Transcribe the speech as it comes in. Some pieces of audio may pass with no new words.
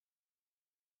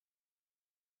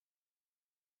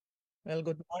Well,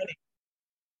 good morning.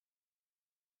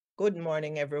 Good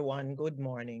morning, everyone. Good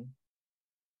morning.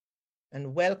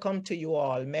 And welcome to you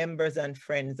all, members and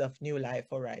friends of New Life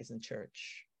Horizon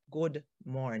Church. Good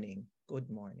morning. Good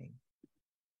morning.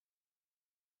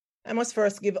 I must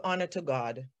first give honor to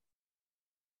God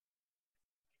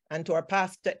and to our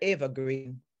pastor, Ava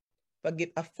Green, for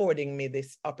affording me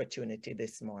this opportunity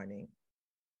this morning.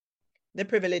 The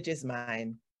privilege is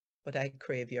mine, but I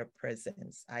crave your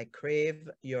presence. I crave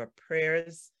your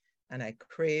prayers, and I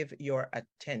crave your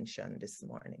attention this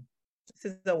morning.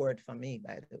 This is a word for me,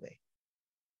 by the way.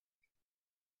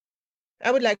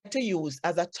 I would like to use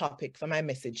as a topic for my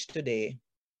message today,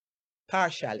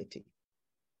 partiality.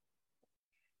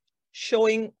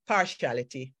 Showing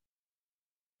partiality.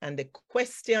 And the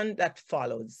question that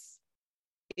follows,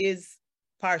 is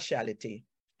partiality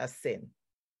a sin?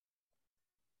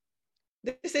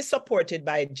 This is supported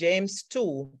by James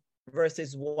 2,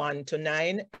 verses 1 to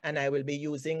 9, and I will be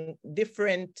using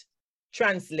different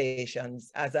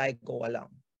translations as I go along.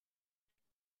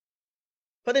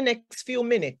 For the next few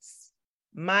minutes,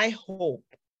 my hope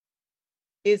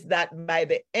is that by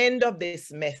the end of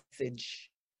this message,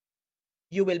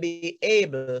 you will be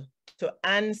able to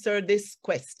answer this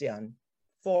question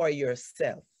for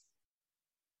yourself.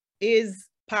 Is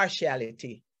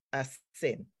partiality a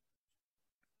sin?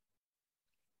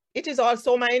 It is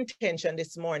also my intention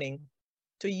this morning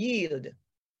to yield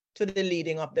to the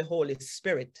leading of the Holy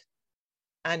Spirit,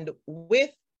 and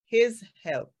with his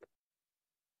help,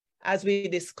 as we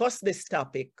discuss this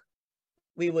topic,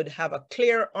 we would have a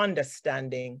clear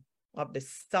understanding of the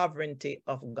sovereignty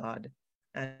of God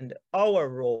and our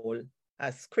role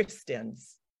as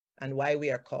Christians and why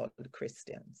we are called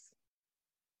Christians.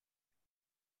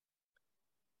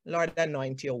 Lord,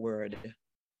 anoint your word.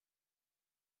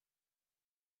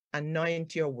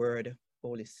 Anoint your word,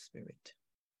 Holy Spirit.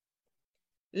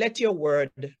 Let your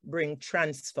word bring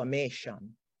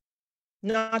transformation,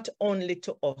 not only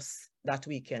to us that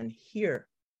we can hear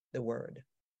the word,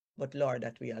 but Lord,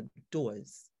 that we are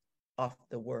doers of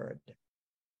the word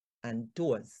and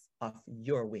doers of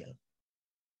your will.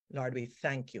 Lord, we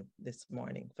thank you this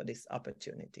morning for this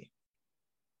opportunity.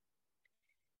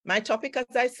 My topic,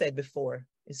 as I said before,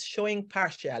 is showing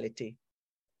partiality,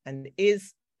 and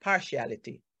is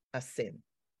partiality a sin?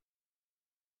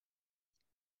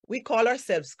 We call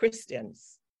ourselves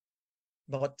Christians,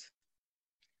 but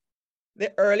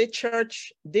the early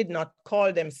church did not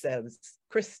call themselves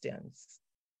Christians.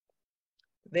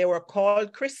 They were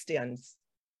called Christians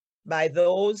by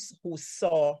those who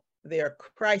saw their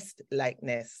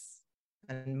Christ-likeness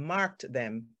and marked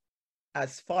them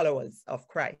as followers of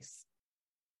Christ.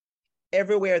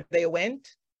 Everywhere they went,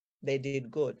 they did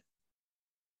good.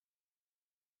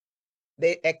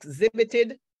 They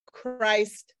exhibited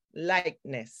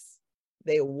Christ-likeness.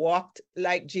 They walked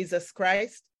like Jesus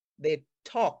Christ. They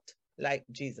talked like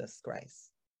Jesus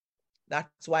Christ.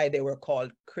 That's why they were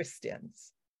called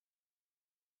Christians.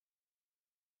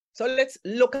 So let's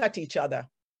look at each other.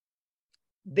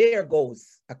 There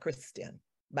goes a Christian,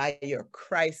 by your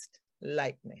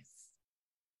Christ-likeness.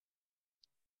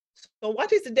 So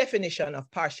what is the definition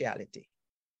of partiality?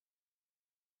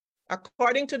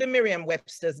 According to the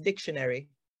Merriam-Webster's dictionary,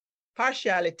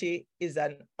 partiality is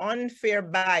an unfair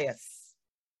bias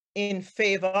in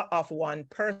favor of one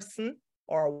person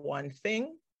or one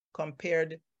thing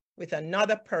compared with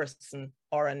another person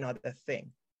or another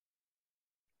thing.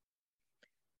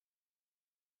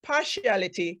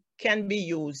 Partiality can be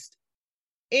used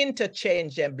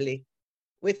interchangeably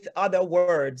with other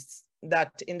words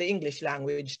that in the English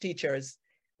language, teachers,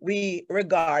 we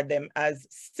regard them as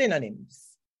synonyms.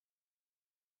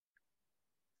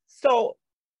 So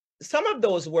some of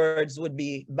those words would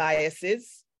be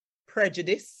biases,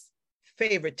 prejudice,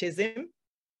 favoritism,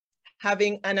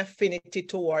 having an affinity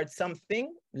towards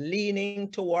something, leaning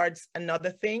towards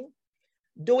another thing,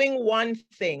 doing one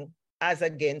thing as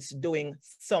against doing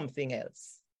something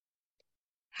else,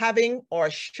 having or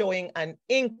showing an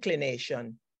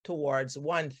inclination towards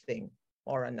one thing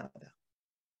or another.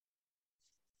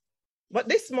 But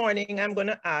this morning, I'm going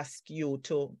to ask you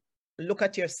to look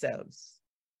at yourselves.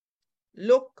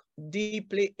 Look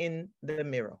deeply in the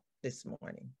mirror this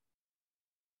morning.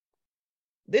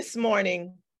 This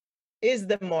morning is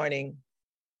the morning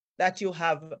that you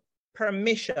have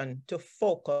permission to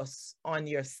focus on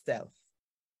yourself.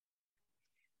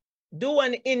 Do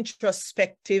an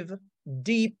introspective,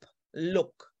 deep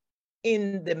look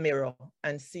in the mirror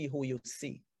and see who you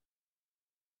see.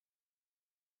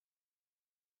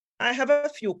 I have a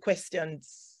few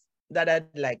questions that I'd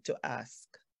like to ask.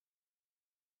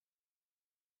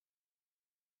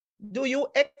 Do you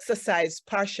exercise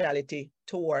partiality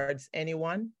towards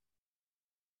anyone?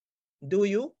 Do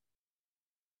you?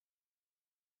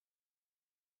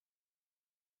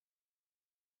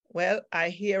 Well, I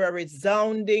hear a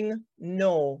resounding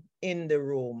no in the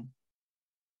room.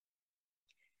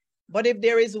 But if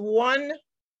there is one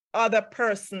other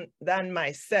person than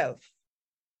myself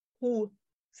whose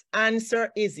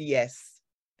answer is yes,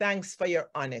 thanks for your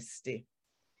honesty.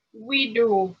 We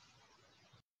do.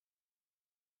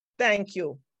 Thank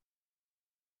you.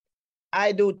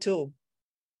 I do too.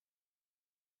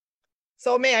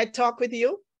 So may I talk with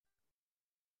you?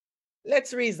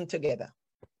 Let's reason together.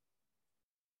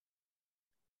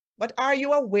 But are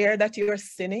you aware that you're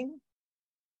sinning?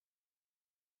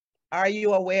 Are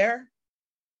you aware?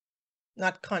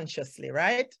 Not consciously,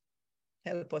 right?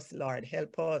 Help us, Lord,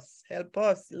 help us, help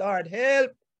us, Lord,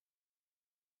 help.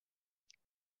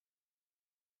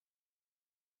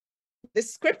 The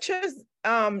scriptures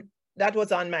that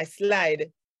was on my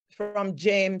slide from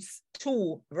James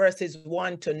 2, verses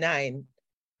 1 to 9,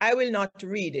 I will not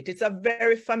read it. It's a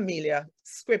very familiar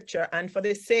scripture, and for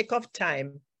the sake of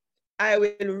time, I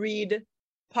will read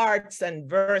parts and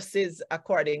verses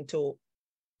according to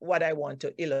what I want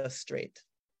to illustrate.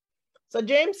 So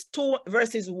James 2,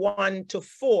 verses 1 to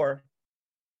 4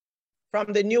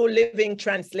 from the New Living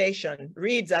Translation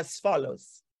reads as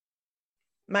follows.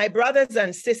 My brothers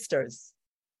and sisters,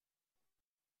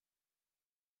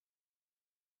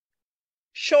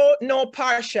 show no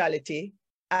partiality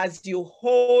as you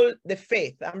hold the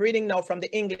faith. I'm reading now from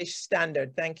the English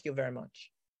Standard. Thank you very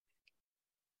much.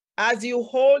 As you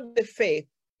hold the faith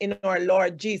in our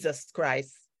Lord Jesus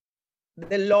Christ,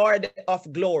 the Lord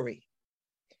of glory.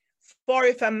 For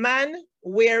if a man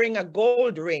wearing a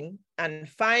gold ring and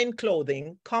fine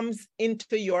clothing comes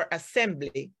into your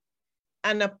assembly,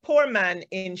 and a poor man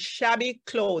in shabby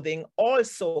clothing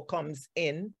also comes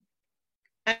in,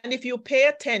 and if you pay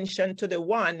attention to the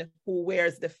one who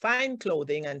wears the fine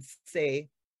clothing and say,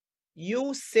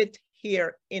 you sit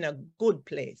here in a good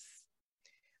place,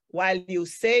 while you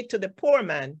say to the poor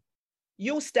man,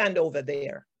 you stand over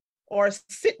there, or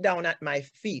sit down at my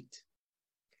feet,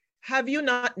 have you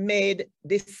not made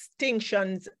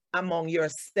distinctions among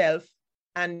yourself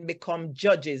and become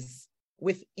judges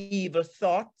with evil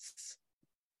thoughts?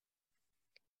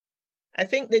 I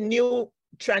think the New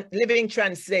Living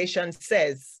Translation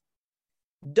says,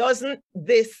 doesn't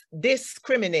this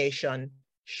discrimination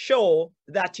show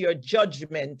that your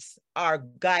judgments are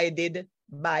guided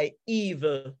by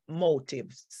evil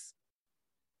motives?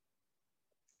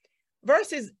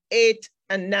 Verses 8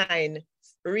 and 9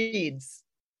 reads,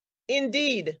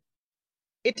 indeed,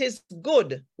 it is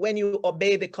good when you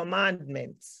obey the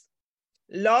commandments.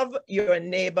 Love your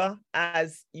neighbor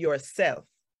as yourself.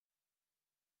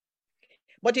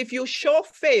 But if you show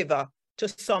favor to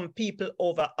some people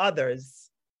over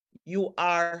others, you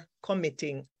are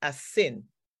committing a sin.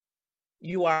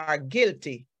 You are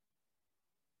guilty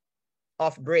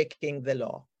of breaking the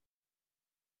law.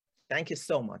 Thank you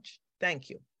so much. Thank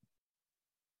you.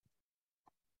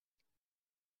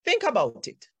 Think about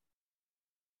it.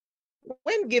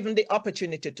 When given the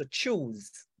opportunity to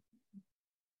choose,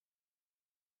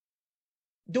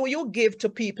 do you give to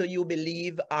people you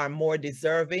believe are more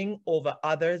deserving over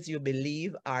others you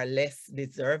believe are less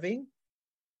deserving?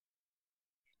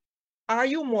 Are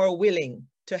you more willing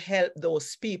to help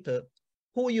those people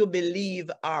who you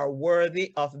believe are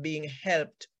worthy of being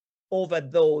helped over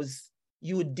those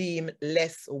you deem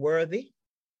less worthy?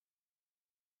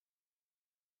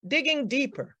 Digging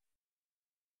deeper,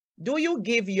 do you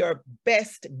give your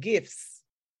best gifts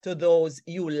to those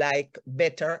you like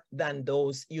better than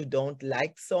those you don't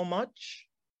like so much?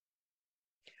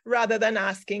 Rather than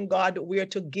asking God where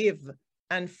to give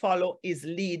and follow his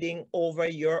leading over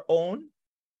your own?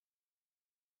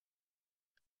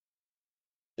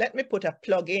 Let me put a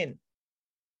plug in.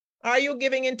 Are you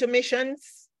giving into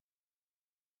missions?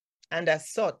 And as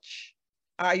such,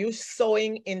 are you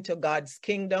sowing into God's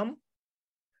kingdom?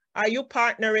 Are you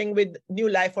partnering with New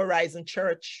Life Horizon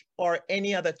Church or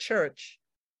any other church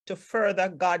to further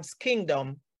God's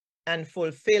kingdom and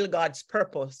fulfill God's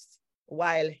purpose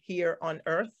while here on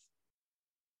earth?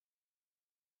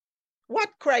 What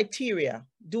criteria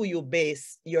do you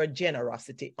base your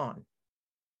generosity on?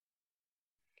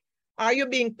 Are you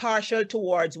being partial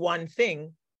towards one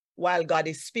thing while God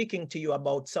is speaking to you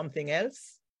about something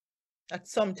else? That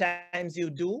sometimes you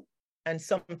do and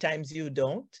sometimes you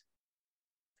don't.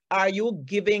 Are you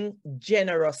giving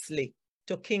generously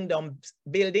to kingdom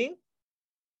building?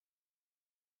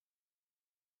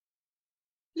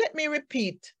 Let me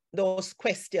repeat those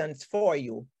questions for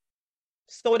you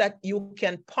so that you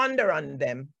can ponder on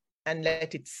them and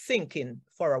let it sink in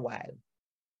for a while.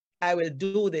 I will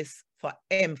do this for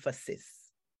emphasis.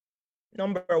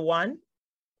 Number one,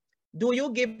 do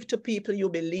you give to people you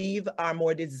believe are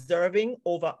more deserving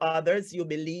over others you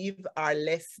believe are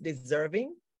less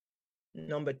deserving?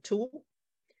 Number two,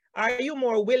 are you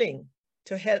more willing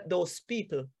to help those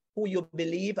people who you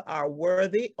believe are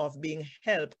worthy of being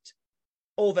helped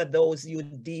over those you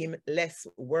deem less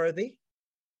worthy?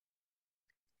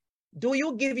 Do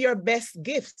you give your best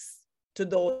gifts to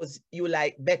those you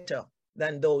like better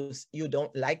than those you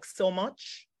don't like so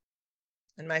much?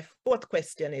 And my fourth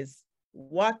question is,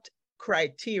 what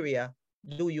criteria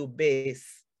do you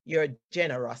base your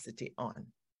generosity on?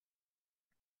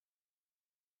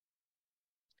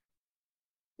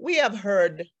 We have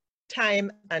heard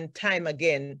time and time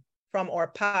again from our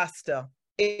pastor,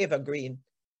 Eva Green,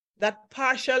 that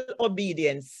partial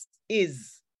obedience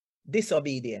is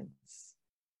disobedience.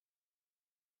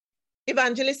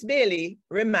 Evangelist Bailey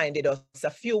reminded us a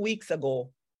few weeks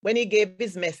ago when he gave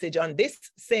his message on this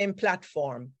same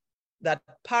platform that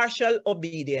partial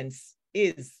obedience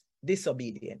is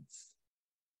disobedience.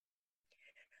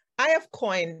 I have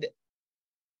coined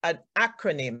an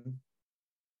acronym,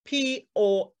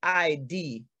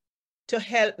 POID, to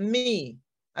help me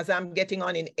as I'm getting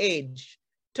on in age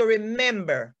to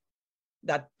remember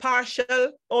that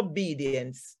partial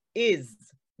obedience is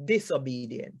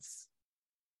disobedience.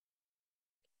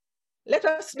 Let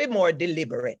us be more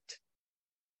deliberate.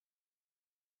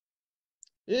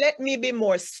 Let me be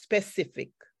more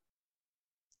specific.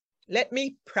 Let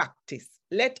me practice.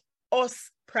 Let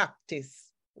us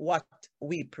practice what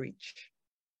we preach.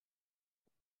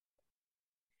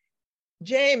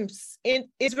 James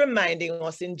is reminding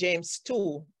us in James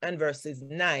 2 and verses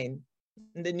 9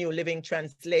 in the New Living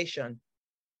Translation.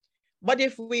 But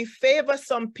if we favor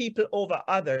some people over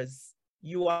others,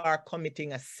 you are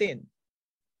committing a sin.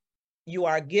 You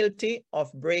are guilty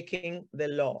of breaking the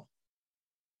law.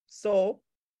 So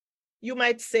you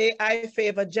might say, I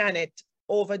favor Janet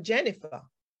over Jennifer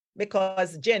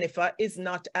because Jennifer is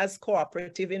not as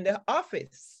cooperative in the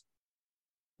office.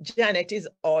 Janet is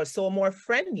also more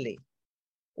friendly,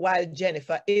 while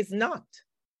Jennifer is not.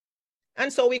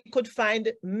 And so we could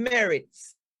find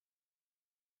merits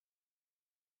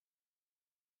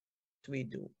we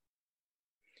do.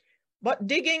 But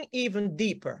digging even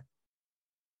deeper,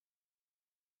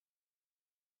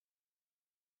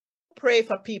 pray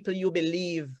for people you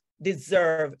believe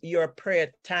deserve your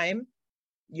prayer time,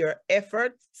 your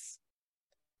efforts,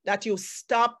 that you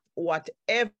stop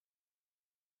whatever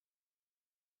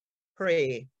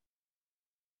pray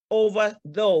over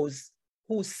those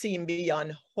who seem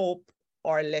beyond hope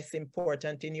or less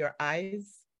important in your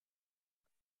eyes.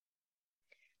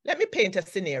 Let me paint a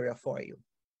scenario for you.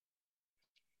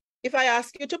 If I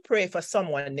ask you to pray for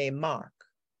someone named Mark,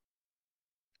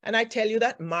 and I tell you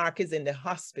that Mark is in the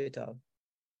hospital,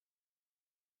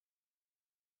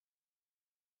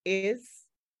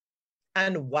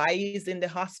 and why he's in the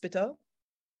hospital?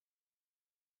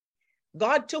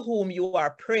 God, to whom you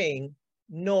are praying,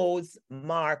 knows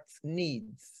Mark's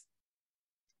needs.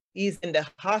 He's in the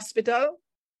hospital,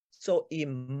 so he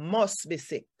must be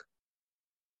sick.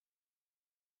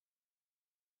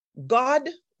 God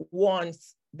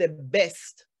wants the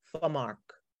best for Mark.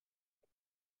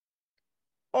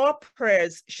 Our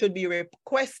prayers should be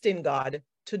requesting God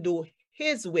to do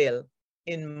his will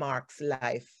in Mark's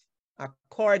life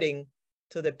according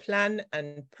to the plan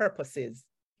and purposes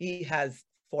he has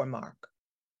for Mark.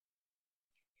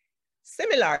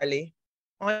 Similarly,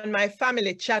 on my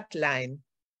family chat line,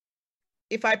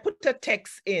 if I put a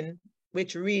text in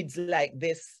which reads like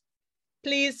this,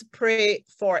 please pray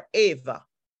for Ava.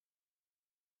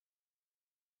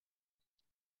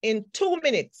 In 2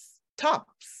 minutes,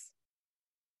 tops,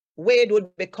 Wade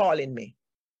would be calling me.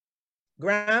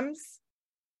 Grams,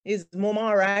 is Mom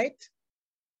all right?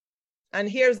 And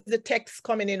here's the text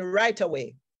coming in right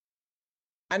away.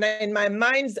 And in my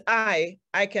mind's eye,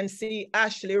 I can see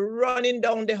Ashley running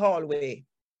down the hallway.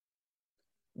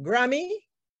 Grammy,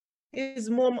 is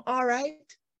Mom all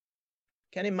right?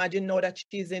 Can you imagine now that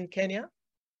she's in Kenya?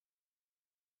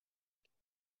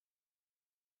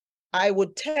 I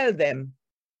would tell them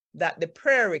that the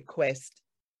prayer request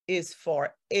is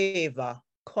for Ava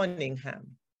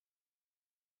Cunningham.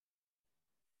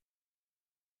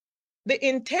 The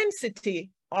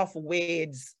intensity of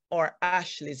Wade's or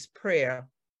Ashley's prayer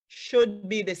should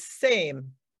be the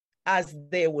same as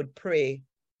they would pray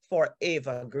for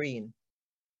Ava Green.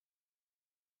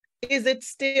 Is it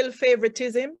still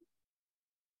favoritism?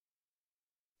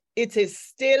 It is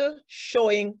still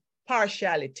showing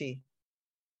partiality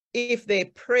if they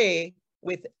pray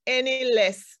with any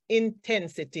less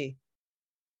intensity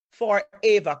for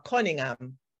Ava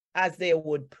Cunningham as they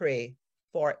would pray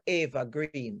for Ava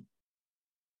Green.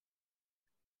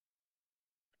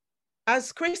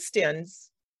 As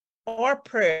Christians, our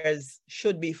prayers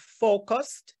should be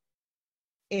focused,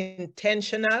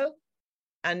 intentional,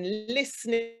 and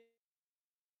listening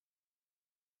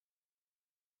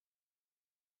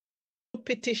to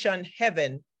petition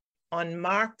heaven on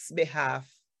Mark's behalf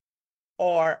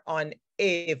or on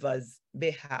Ava's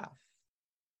behalf.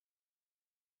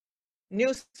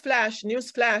 Newsflash,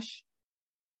 newsflash.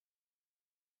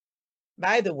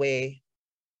 By the way,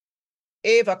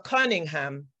 Ava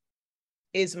Cunningham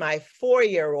is my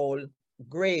 4-year-old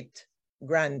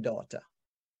great-granddaughter.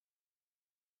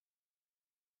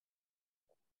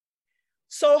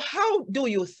 So how do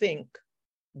you think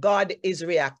God is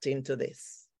reacting to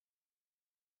this?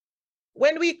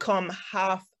 When we come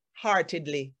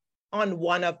half-heartedly on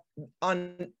one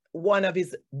of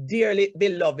his dearly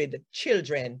beloved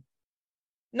children,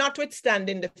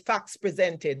 notwithstanding the facts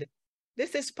presented,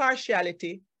 this is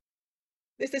partiality.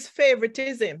 This is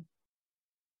favoritism.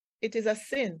 It is a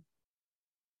sin.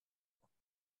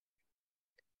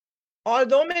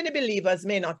 Although many believers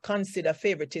may not consider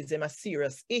favoritism a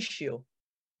serious issue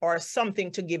or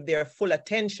something to give their full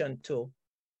attention to,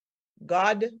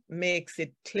 God makes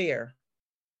it clear.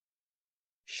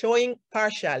 Showing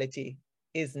partiality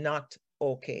is not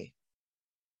okay.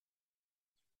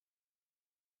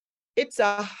 It's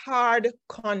a hard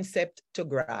concept to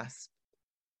grasp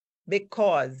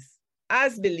because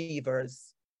as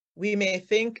believers, we may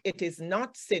think it is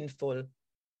not sinful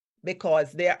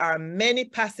because there are many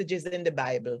passages in the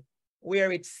Bible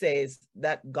where it says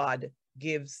that God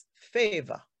gives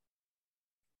favor.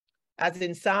 As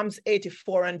in Psalms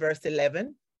 84 and verse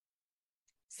 11,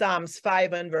 Psalms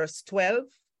 5 and verse 12,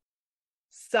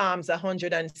 Psalms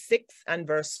 106 and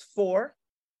verse 4.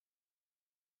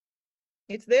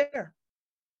 It's there.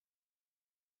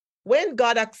 When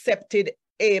God accepted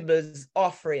Abel's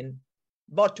offering,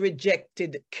 but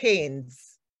rejected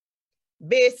Cain's,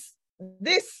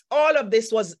 all of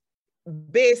this was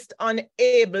based on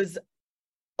Abel's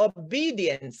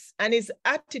obedience and his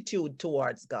attitude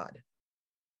towards God.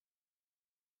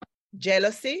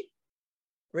 Jealousy,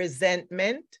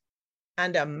 resentment,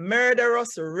 and a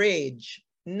murderous rage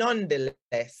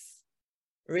nonetheless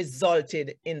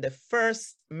resulted in the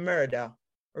first murder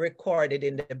recorded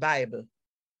in the Bible.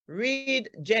 Read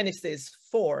Genesis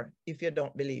 4 if you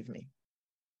don't believe me.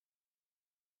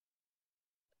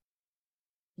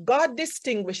 God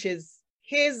distinguishes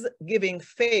his giving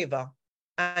favor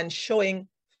and showing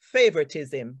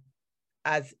favoritism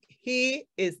as he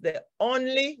is the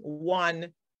only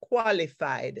one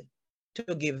qualified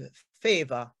to give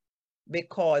favor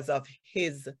because of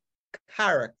his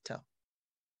character.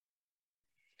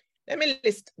 Let me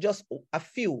list just a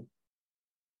few,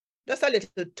 just a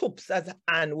little tips, as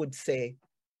Anne would say,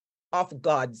 of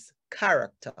God's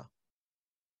character.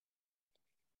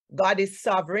 God is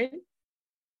sovereign.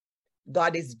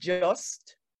 God is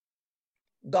just.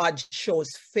 God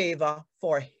shows favor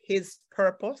for his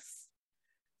purpose,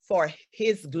 for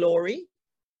his glory,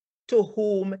 to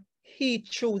whom he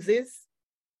chooses,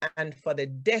 and for the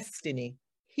destiny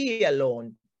he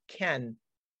alone can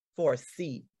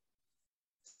foresee.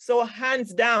 So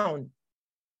hands down,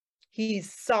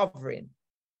 he's sovereign.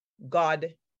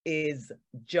 God is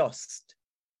just.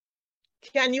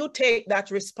 Can you take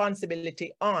that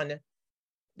responsibility on,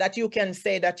 that you can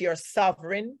say that you're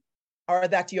sovereign or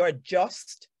that you're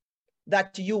just,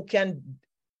 that you can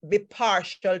be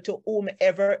partial to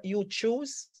whomever you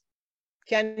choose?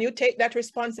 Can you take that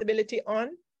responsibility on?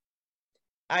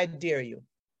 I dare you.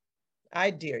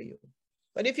 I dare you.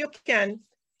 But if you can,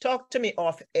 talk to me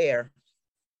off air.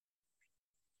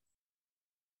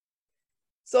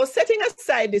 So setting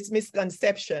aside this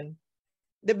misconception,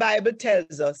 the Bible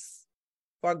tells us,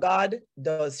 for God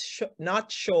does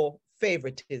not show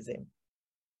favoritism.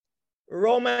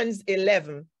 Romans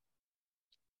 11,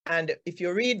 and if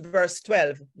you read verse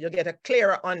 12, you'll get a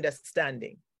clearer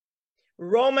understanding.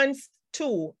 Romans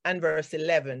 2 and verse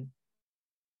 11,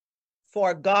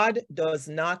 for God does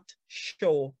not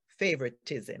show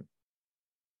favoritism.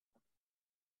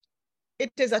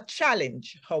 It is a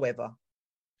challenge, however,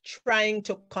 trying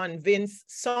to convince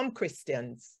some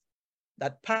Christians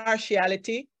that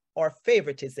partiality or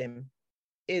favoritism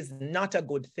is not a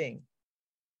good thing,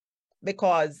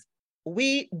 because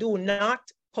we do not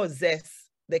possess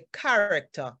the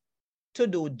character to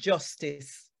do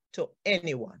justice to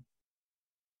anyone.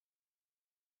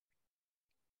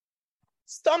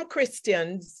 Some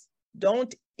Christians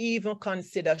don't even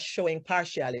consider showing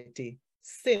partiality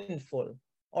sinful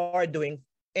or doing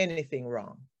anything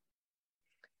wrong.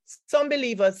 Some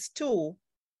believers too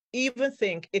even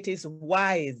think it is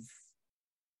wise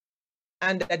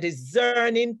and a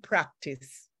discerning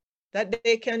practice that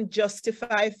they can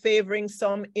justify favoring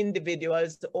some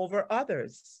individuals over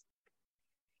others,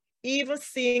 even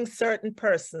seeing certain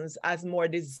persons as more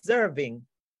deserving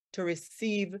to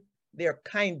receive their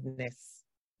kindness,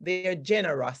 their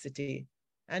generosity,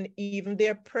 and even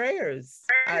their prayers,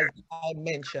 as I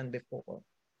mentioned before.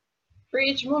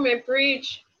 Preach, woman,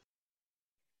 preach.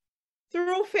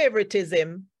 Through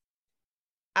favoritism,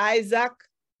 Isaac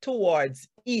towards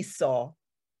Esau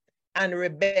and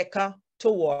Rebekah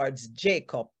towards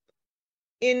Jacob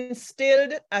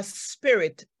instilled a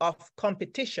spirit of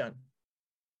competition,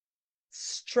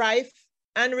 strife,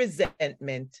 and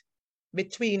resentment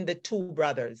between the two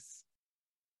brothers.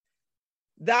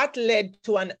 That led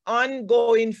to an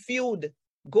ongoing feud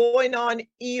going on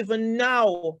even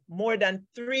now, more than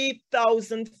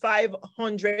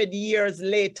 3,500 years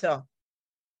later.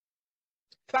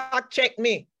 Fact check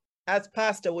me, as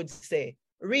Pastor would say.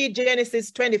 Read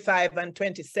Genesis 25 and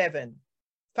 27.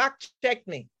 Fact check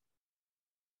me.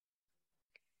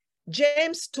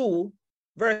 James 2,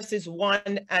 verses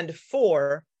 1 and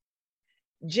 4,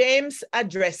 James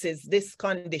addresses this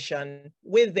condition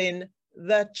within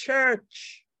the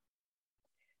church.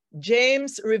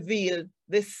 James revealed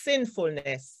the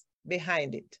sinfulness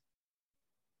behind it.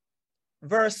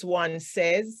 Verse 1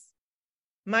 says,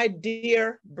 "My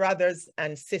dear brothers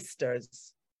and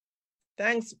sisters,"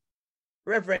 thanks,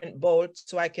 Reverend Bolt,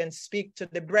 so I can speak to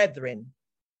the brethren.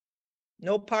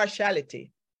 No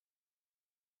partiality.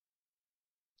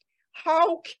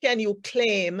 How can you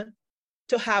claim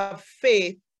to have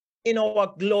faith in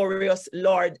our glorious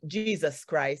Lord Jesus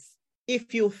Christ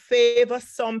if you favor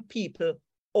some people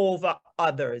over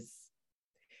others?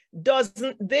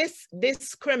 Doesn't this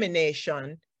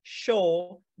discrimination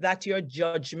show that your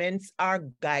judgments are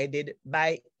guided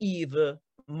by evil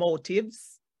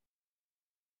motives?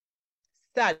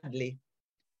 Sadly,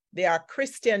 there are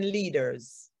Christian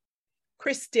leaders,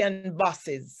 Christian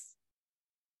bosses,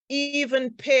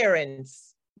 even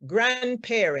parents,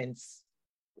 grandparents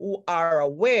who are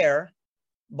aware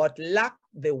but lack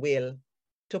the will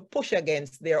to push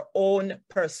against their own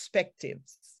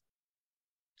perspectives.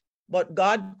 But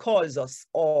God calls us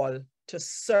all to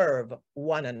serve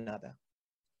one another,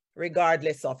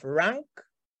 regardless of rank,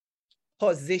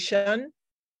 position,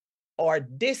 or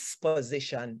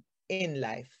disposition in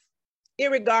life.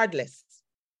 Irregardless,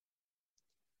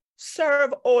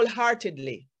 serve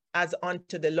wholeheartedly as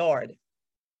unto the Lord,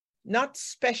 not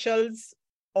specials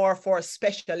or for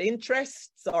special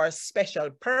interests or special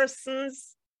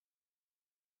persons.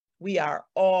 We are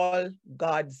all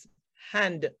God's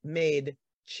handmade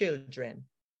children.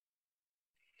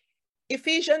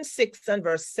 Ephesians 6 and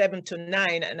verse 7 to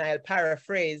 9, and I'll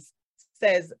paraphrase,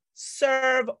 says,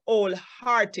 serve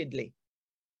wholeheartedly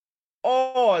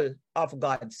all of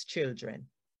God's children.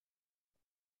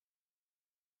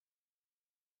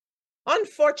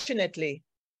 Unfortunately,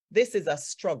 this is a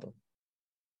struggle.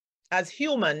 As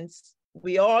humans,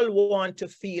 we all want to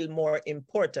feel more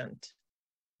important.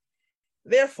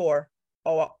 Therefore,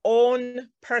 our own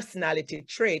personality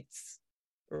traits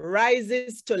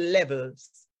rises to levels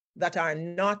that are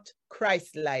not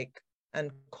Christ-like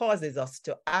and causes us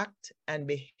to act and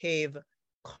behave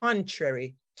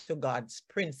contrary to God's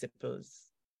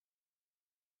principles.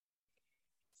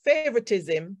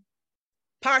 Favoritism,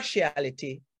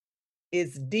 partiality,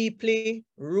 is deeply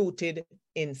rooted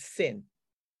in sin.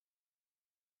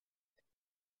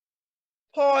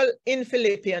 Paul in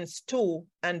Philippians 2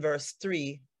 and verse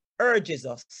 3 urges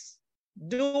us,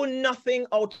 do nothing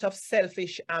out of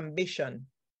selfish ambition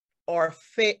or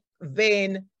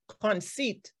vain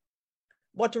conceit,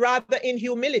 but rather in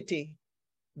humility,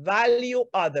 value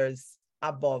others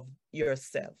above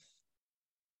yourself.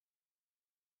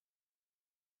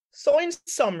 So in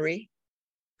summary,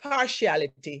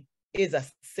 partiality is a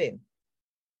sin.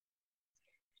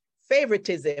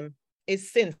 Favoritism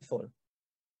is sinful.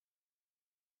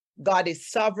 God is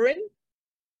sovereign,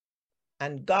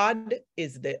 and God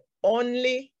is the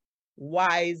only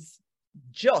wise,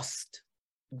 just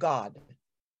God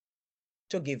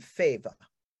to give favor.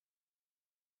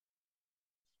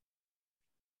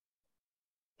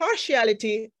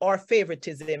 Partiality or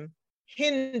favoritism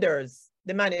hinders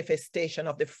the manifestation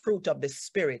of the fruit of the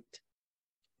Spirit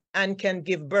and can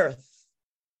give birth,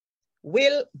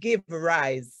 will give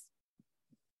rise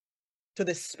to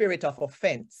the spirit of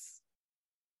offense.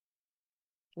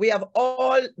 We have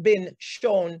all been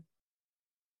shown,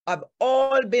 have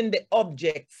all been the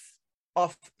objects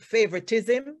of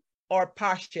favoritism or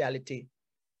partiality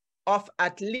of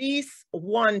at least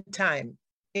one time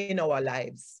in our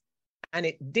lives, and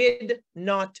it did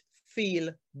not feel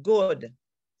good.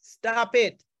 Stop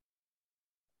it.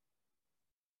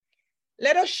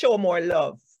 Let us show more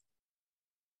love.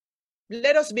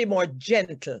 Let us be more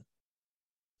gentle.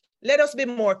 Let us be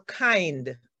more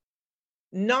kind,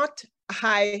 not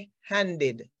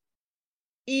high-handed,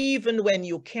 even when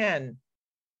you can,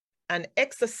 and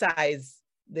exercise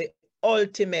the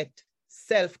ultimate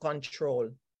self-control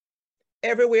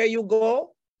everywhere you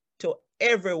go, to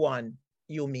everyone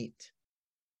you meet.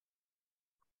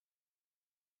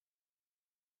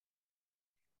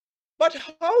 But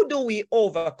how do we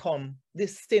overcome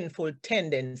this sinful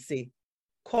tendency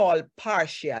called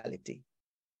partiality?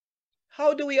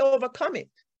 How do we overcome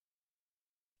it?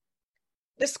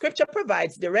 The scripture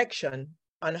provides direction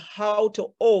on how to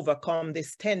overcome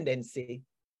this tendency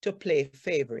to play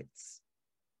favorites.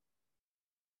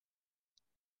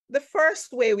 The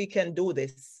first way we can do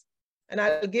this, and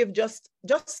I'll give just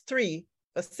three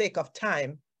for sake of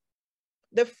time.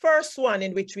 The first one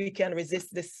in which we can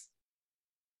resist this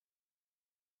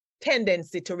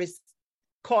tendency to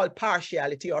call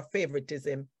partiality or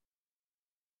favoritism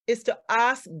is to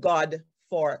ask God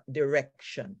for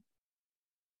direction.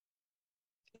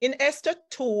 In Esther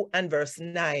 2 and verse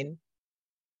 9,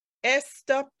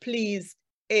 Esther pleased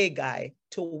Haggai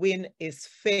to win his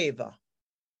favor.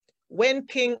 When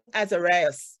King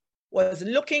Ahasuerus was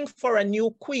looking for a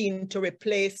new queen to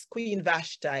replace Queen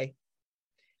Vashti,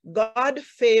 God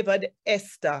favored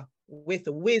Esther with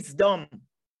wisdom.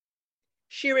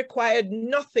 She required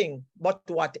nothing but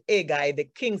what Haggai, the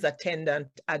king's attendant,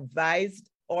 advised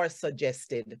or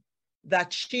suggested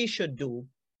that she should do.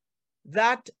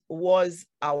 That was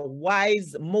a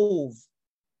wise move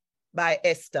by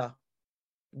Esther.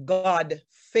 God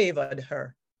favored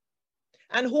her.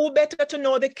 And who better to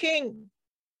know the king?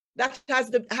 That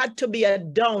had to be a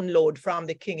download from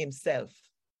the king himself,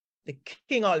 the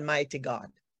King Almighty God.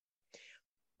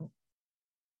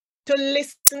 To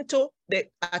listen to the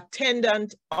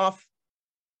attendant of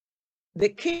the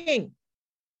king.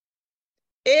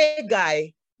 Haggai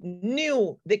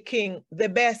knew the king the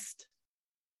best.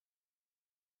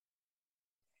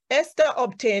 Esther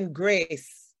obtained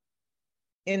grace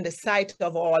in the sight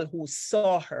of all who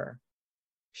saw her.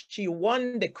 She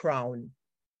won the crown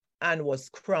and was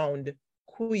crowned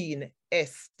Queen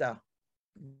Esther,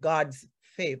 God's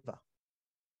favor.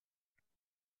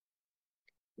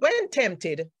 When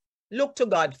tempted, look to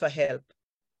God for help.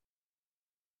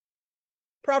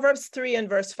 Proverbs 3 and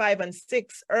verse 5 and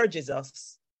 6 urges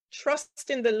us, trust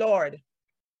in the Lord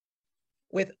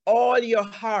with all your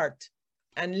heart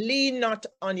and lean not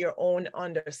on your own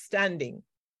understanding.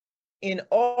 In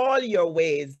all your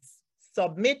ways,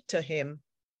 submit to him,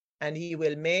 and he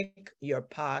will make your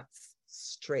paths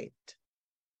straight.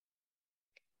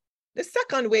 The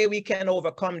second way we can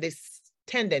overcome this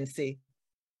tendency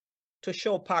to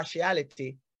show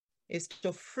partiality is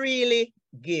to freely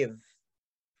give.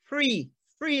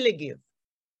 Freely give.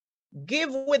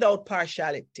 Give without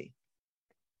partiality.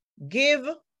 Give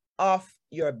of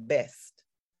your best.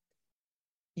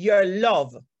 Your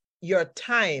love, your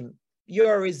time,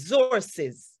 your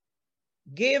resources.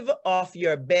 Give of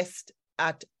your best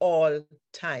at all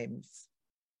times.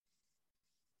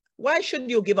 Why should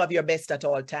you give of your best at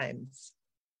all times?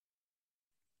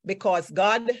 Because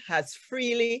God has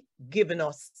freely given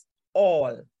us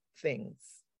all things.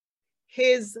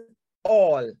 His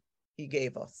all he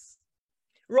gave us.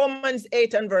 Romans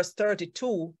 8 and verse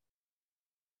 32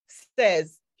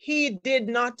 says, he did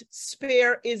not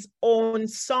spare his own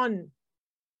son.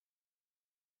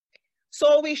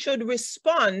 So we should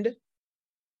respond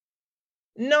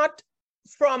not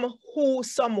from who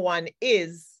someone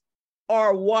is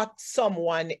or what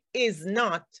someone is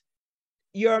not.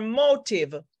 Your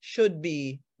motive should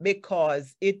be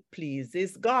because it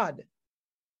pleases God.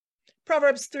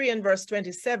 Proverbs 3 and verse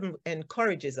 27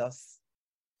 encourages us.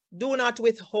 Do not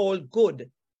withhold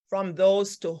good from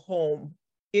those to whom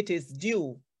it is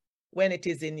due when it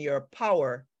is in your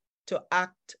power to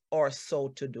act or so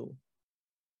to do.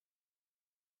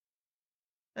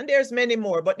 And there's many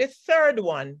more, but the third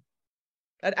one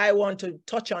that I want to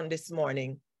touch on this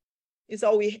morning is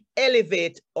how we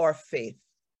elevate our faith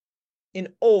in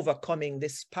overcoming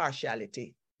this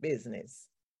partiality business.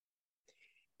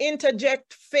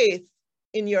 Interject faith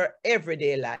in your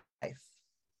everyday life.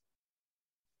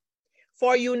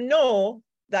 For you know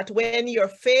that when your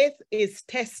faith is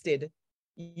tested,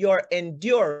 your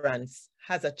endurance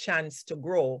has a chance to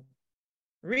grow.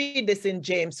 Read this in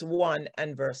James 1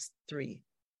 and verse 3.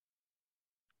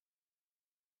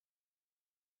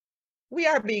 We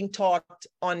are being taught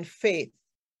on faith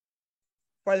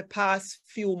for the past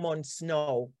few months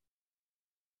now,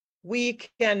 we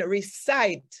can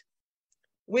recite,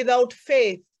 without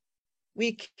faith,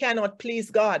 we cannot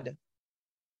please God.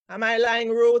 Am I lying,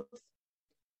 Ruth?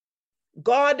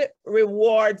 God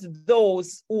rewards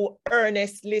those who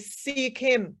earnestly seek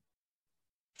him.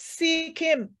 Seek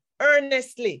him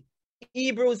earnestly.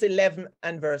 Hebrews 11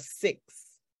 and verse 6.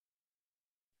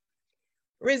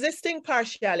 Resisting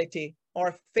partiality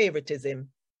or favoritism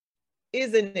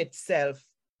is in itself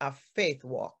a faith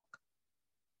walk.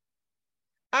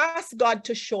 Ask God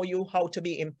to show you how to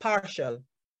be impartial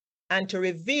and to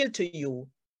reveal to you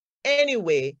any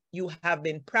way you have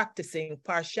been practicing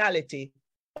partiality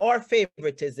or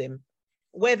favoritism,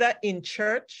 whether in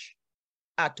church,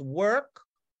 at work,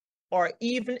 or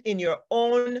even in your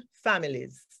own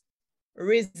families.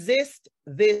 Resist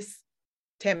this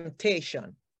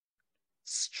temptation.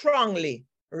 Strongly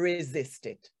resist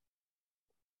it.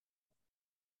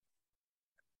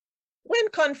 When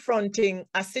confronting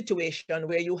a situation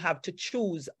where you have to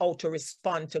choose how to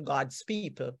respond to God's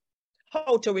people,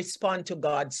 how to respond to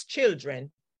God's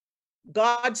children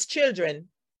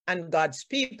and God's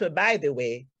people, by the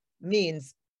way,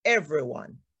 means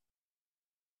everyone.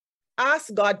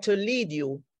 Ask God to lead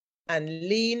you and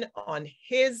lean on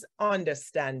his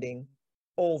understanding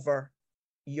over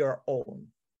your own.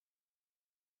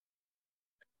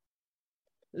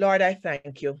 Lord, I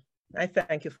thank you. I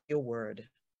thank you for your word.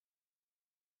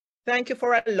 Thank you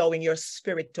for allowing your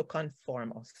spirit to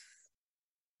conform us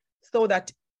so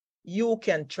that you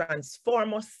can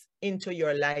transform us into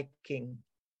your liking.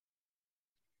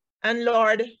 And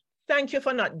Lord, thank you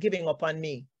for not giving up on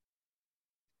me,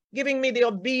 giving me the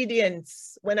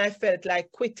obedience when I felt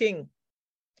like quitting,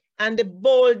 and the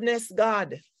boldness,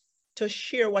 God, to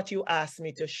share what you asked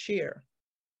me to share.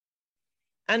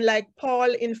 And like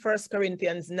Paul in 1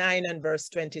 Corinthians 9 and verse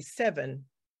 27,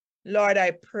 Lord,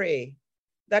 I pray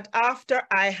that after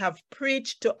I have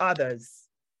preached to others,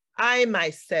 I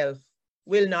myself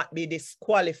will not be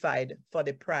disqualified for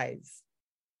the prize.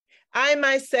 I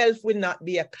myself will not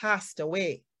be a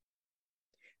castaway.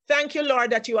 Thank you,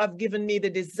 Lord, that you have given me the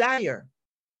desire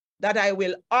that I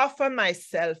will offer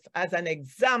myself as an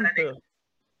example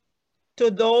to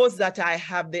those that I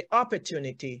have the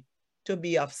opportunity to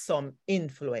be of some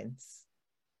influence.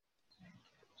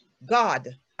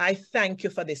 God, I thank you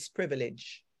for this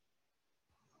privilege.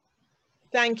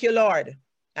 Thank you, Lord.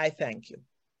 I thank you.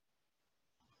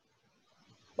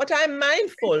 But I'm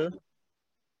mindful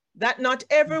that not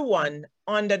everyone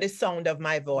under the sound of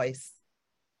my voice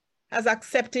has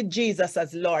accepted Jesus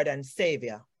as Lord and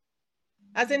Savior,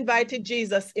 has invited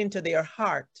Jesus into their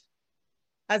heart,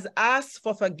 has asked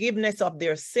for forgiveness of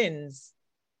their sins,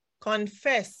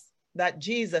 confess that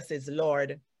Jesus is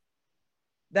Lord,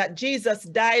 that Jesus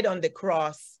died on the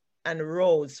cross and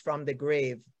rose from the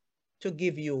grave to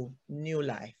give you new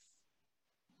life.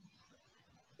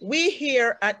 We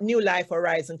here at New Life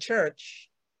Horizon Church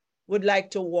would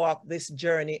like to walk this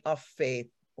journey of faith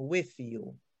with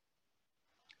you.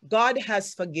 God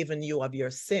has forgiven you of your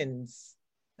sins,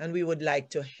 and we would like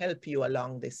to help you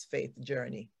along this faith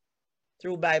journey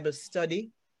through Bible study,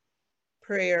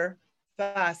 prayer,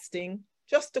 fasting,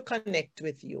 just to connect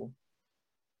with you.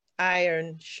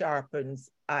 Iron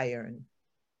sharpens iron.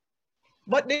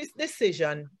 But this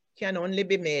decision can only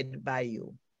be made by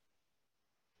you.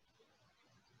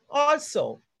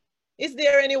 Also, is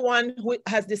there anyone who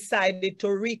has decided to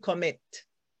recommit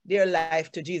their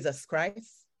life to Jesus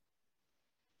Christ?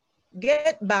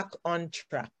 Get back on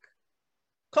track.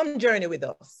 Come journey with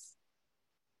us.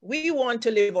 We want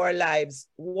to live our lives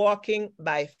walking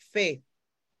by faith,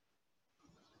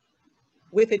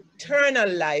 with eternal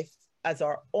life as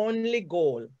our only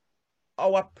goal,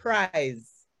 our prize,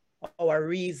 our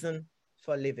reason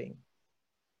for living.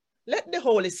 Let the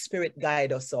Holy Spirit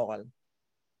guide us all.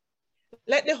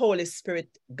 Let the Holy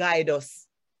Spirit guide us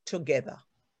together.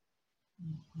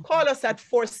 Call us at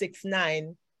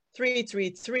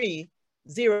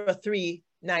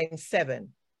 469-333-0397.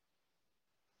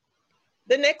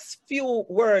 The next few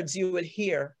words you will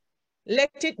hear,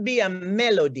 let it be a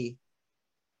melody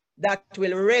that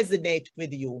will resonate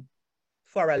with you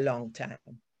for a long time.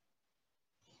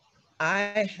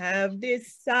 I have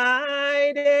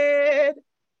decided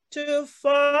to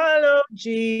follow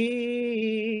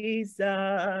Jesus.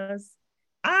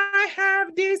 I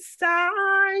have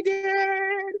decided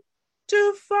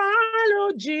to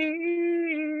follow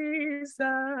Jesus.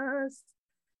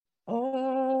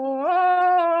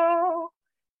 Oh,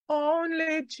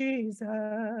 only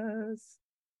Jesus.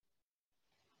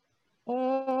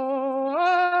 Oh,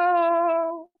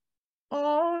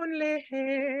 only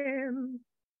him.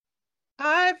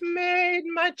 I've made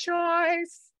my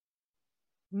choice,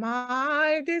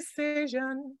 my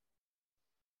decision.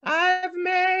 I've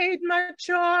made my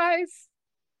choice,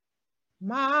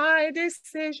 my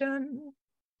decision.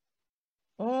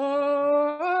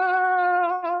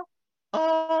 Oh,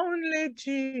 only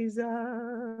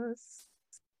Jesus.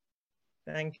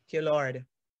 Thank you, Lord.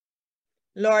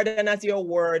 Lord, and as your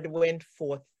word went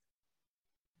forth,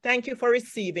 thank you for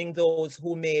receiving those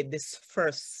who made this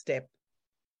first step.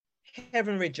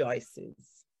 Heaven rejoices.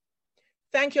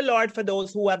 Thank you, Lord, for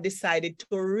those who have decided to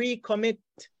recommit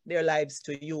their lives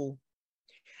to you.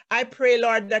 I pray,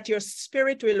 Lord, that your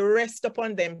spirit will rest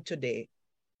upon them today.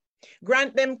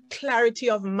 Grant them clarity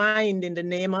of mind in the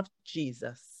name of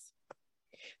Jesus.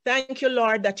 Thank you,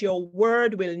 Lord, that your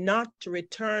word will not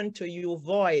return to you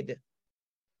void.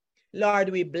 Lord,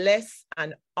 we bless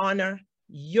and honor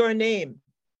your name.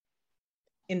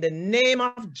 In the name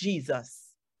of Jesus,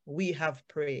 we have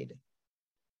prayed.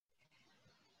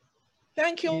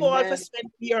 Thank you all for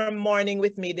spending your morning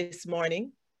with me this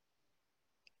morning.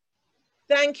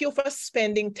 Thank you for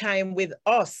spending time with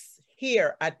us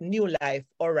here at New Life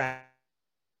Horizon.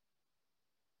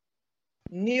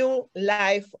 New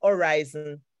Life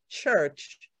Horizon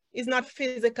Church is not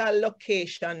physical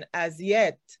location as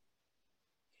yet.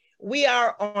 We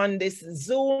are on this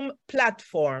Zoom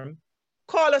platform.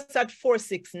 Call us at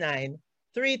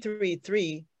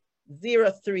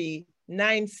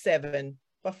 469-333-0397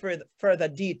 for further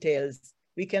details.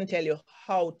 We can tell you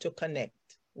how to connect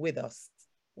with us.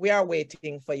 We are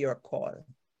waiting for your call.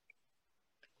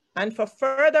 And for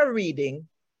further reading,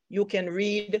 you can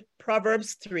read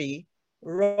Proverbs 3,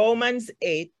 Romans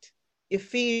 8,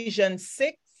 Ephesians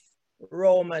 6,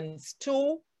 Romans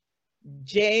 2,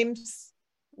 James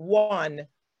 1,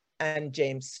 and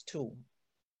James 2.